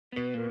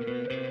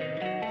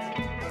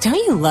Don't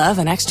you love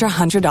an extra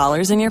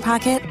 $100 in your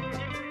pocket?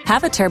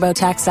 Have a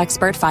TurboTax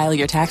expert file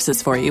your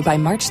taxes for you by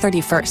March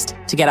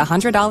 31st to get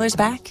 $100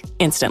 back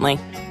instantly.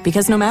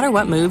 Because no matter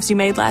what moves you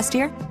made last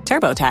year,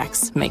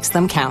 TurboTax makes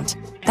them count.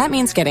 That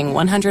means getting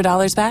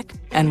 $100 back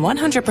and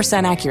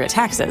 100% accurate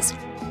taxes,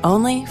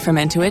 only from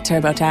Intuit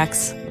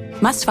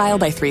TurboTax. Must file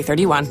by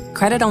 3/31.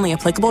 Credit only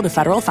applicable to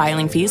federal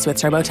filing fees with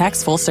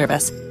TurboTax full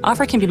service.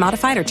 Offer can be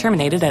modified or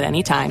terminated at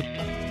any time.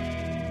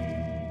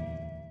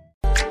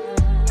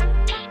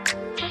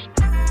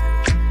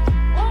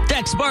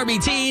 Dex Barbie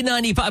T,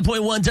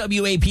 95.1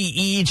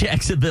 WAPE,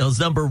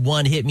 Jacksonville's number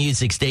one hit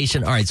music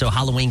station. All right, so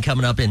Halloween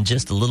coming up in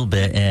just a little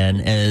bit,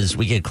 and as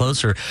we get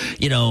closer,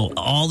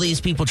 all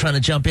these people trying to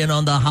jump in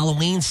on the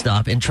Halloween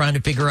stuff and trying to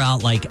figure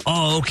out,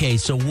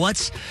 so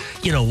what's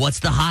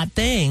the hot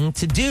thing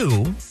to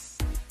do,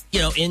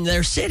 in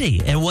their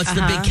city, and what's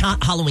the big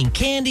Halloween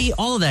candy,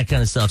 all of that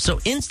kind of stuff. So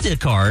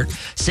Instacart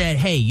said,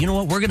 hey, you know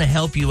what? We're going to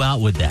help you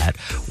out with that.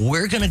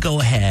 We're going to go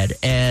ahead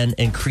and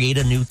create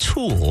a new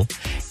tool.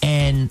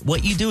 And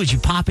what you do is you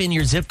pop in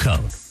your zip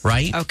code,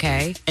 right?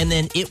 Okay. And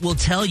then it will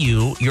tell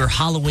you your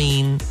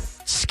Halloween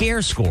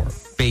scare score,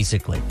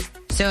 basically.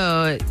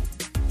 So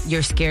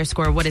your scare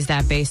score, what is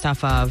that based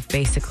off of?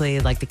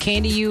 Basically, like the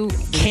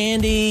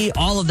candy,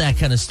 all of that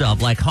kind of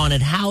stuff, like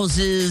haunted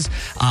houses,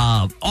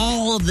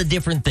 all of the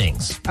different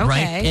things, right?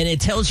 And it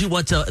tells you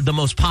what the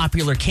most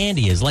popular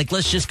candy is. Like,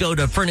 let's just go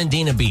to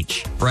Fernandina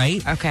Beach,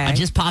 right? Okay. I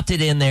just popped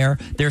it in there.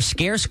 Their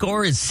scare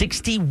score is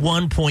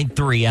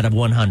 61.3 out of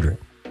 100.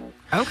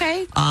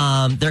 Okay.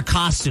 Their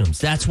costumes,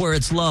 that's where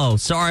it's low.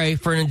 Sorry,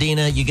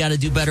 Fernandina, you got to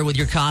do better with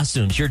your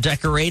costumes. Your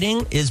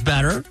decorating is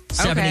better,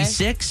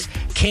 76. Okay.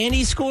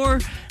 Candy score,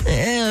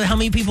 how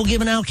many people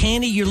giving out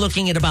candy? You're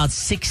looking at about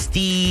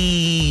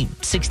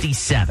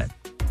 67.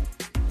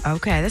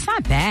 Okay, that's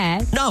not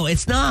bad. No,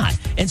 it's not.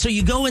 And so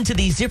you go into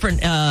these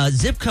different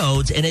zip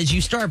codes, and as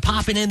you start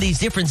popping in these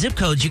different zip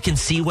codes, you can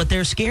see what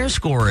their scare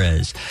score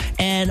is.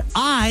 And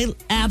I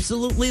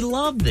absolutely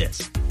love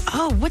this.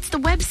 Oh, what's the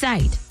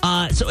website?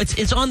 So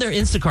it's on their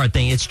Instacart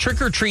thing. It's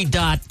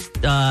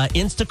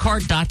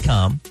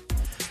trickortreat.instacart.com.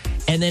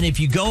 And then if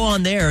you go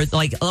on there,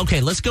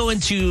 let's go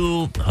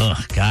into,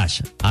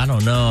 I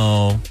don't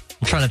know.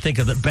 I'm trying to think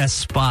of the best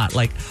spot.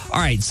 All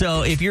right,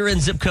 so if you're in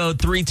zip code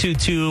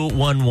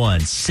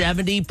 32211,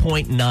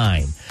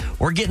 70.9,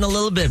 we're getting a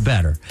little bit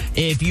better.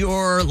 If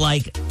you're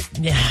right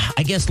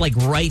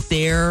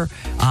there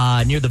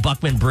near the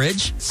Buckman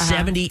Bridge,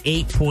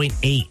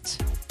 78.8.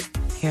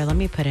 Here, let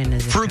me put in a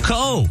zip Fruit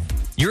Cove,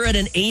 you're at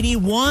an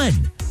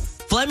 81.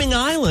 Fleming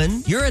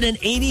Island, you're at an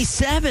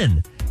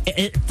 87.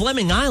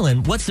 Fleming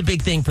Island, what's the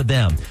big thing for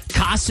them?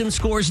 Costume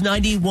scores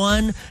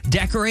 91,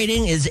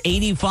 decorating is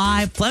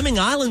 85. Fleming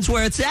Island's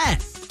where it's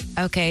at.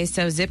 Okay,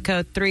 so zip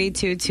code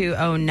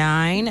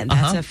 32209,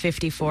 that's a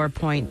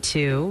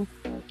 54.2.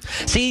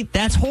 See,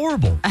 that's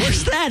horrible.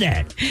 Where's that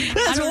at?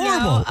 That's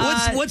horrible.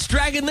 What's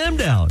dragging them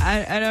down?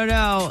 I don't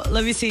know.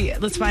 Let me see.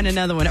 Let's find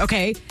another one.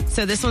 Okay,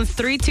 so this one's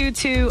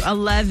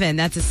 32211.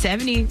 That's a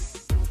 70.9.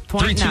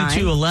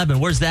 32211.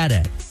 Where's that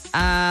at?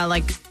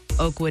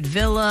 Oakwood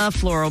Villa,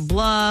 Floral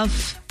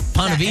Bluff.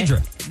 Ponte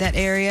Vedra. That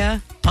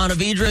area. Ponte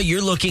Vedra,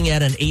 you're looking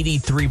at an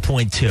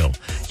 83.2.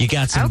 You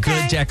got some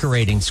good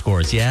decorating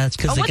scores. Yeah, it's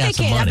because they got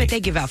some money. I bet they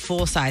give out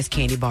full-size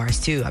candy bars,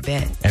 too, I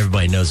bet.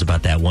 Everybody knows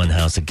about that one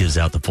house that gives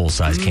out the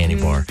full-size candy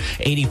bar.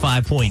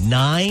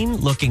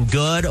 85.9, looking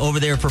good over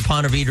there for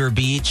Ponte Vedra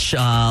Beach,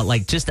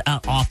 just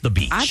out off the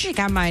beach. I think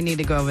I might need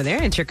to go over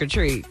there and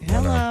trick-or-treat.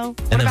 Hello.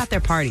 What about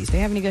their parties? They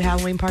have any good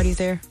Halloween parties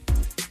there?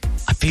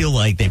 I feel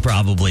like they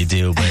probably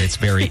do, but it's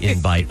very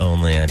invite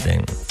only, I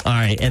think. All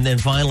right, and then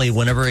finally,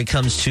 whenever it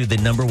comes to the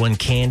number one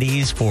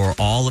candies for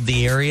all of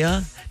the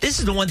area, this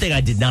is the one thing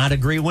I did not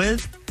agree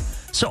with.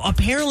 So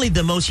apparently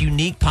the most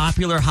unique,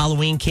 popular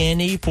Halloween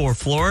candy for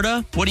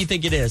Florida, what do you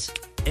think it is?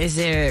 Is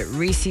it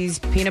Reese's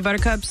Peanut Butter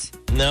Cups?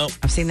 No.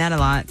 I've seen that a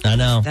lot. I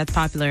know. That's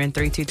popular in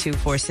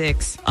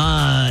 32246.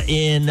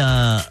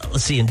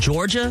 In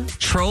Georgia,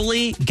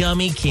 Trolley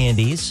gummy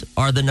candies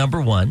are the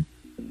number one.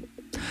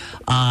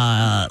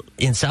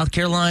 In South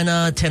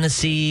Carolina,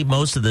 Tennessee,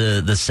 most of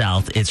the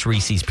South, it's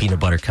Reese's Peanut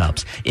Butter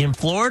Cups. In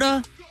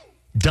Florida,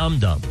 Dum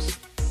Dums.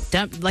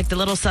 Like the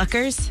little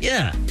suckers?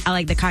 Yeah. I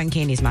like the cotton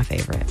candy is my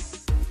favorite.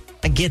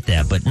 I get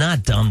that, but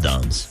not Dum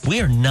Dums.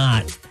 We are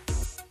not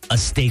a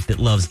state that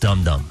loves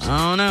Dum Dums.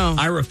 Oh, no.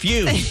 I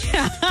refuse.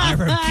 I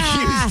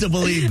refuse to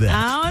believe that.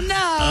 Oh, no.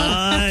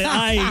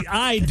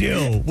 I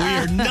do. We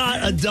are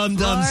not a Dum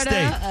Dum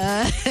state.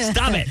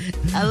 Stop it.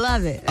 I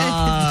love it.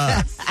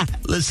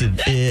 Listen,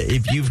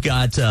 if you've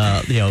got,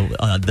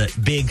 the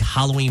big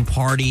Halloween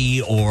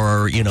party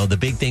or, the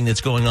big thing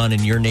that's going on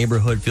in your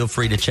neighborhood, feel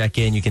free to check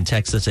in. You can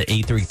text us at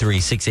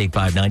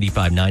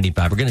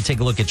 833-685-9595. We're going to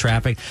take a look at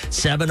traffic.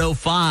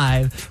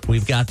 7:05,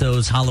 we've got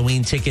those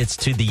Halloween tickets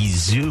to the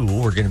zoo.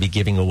 We're going to be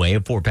giving away a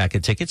 4-pack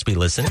of tickets. Be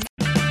listening.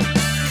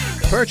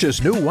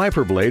 Purchase new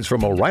wiper blades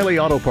from O'Reilly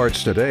Auto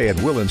Parts today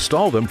and we'll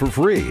install them for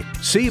free.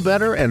 See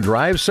better and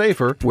drive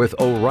safer with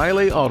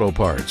O'Reilly Auto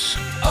Parts.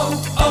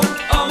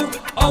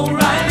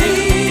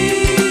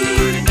 O'Reilly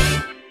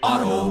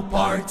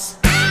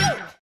Parts.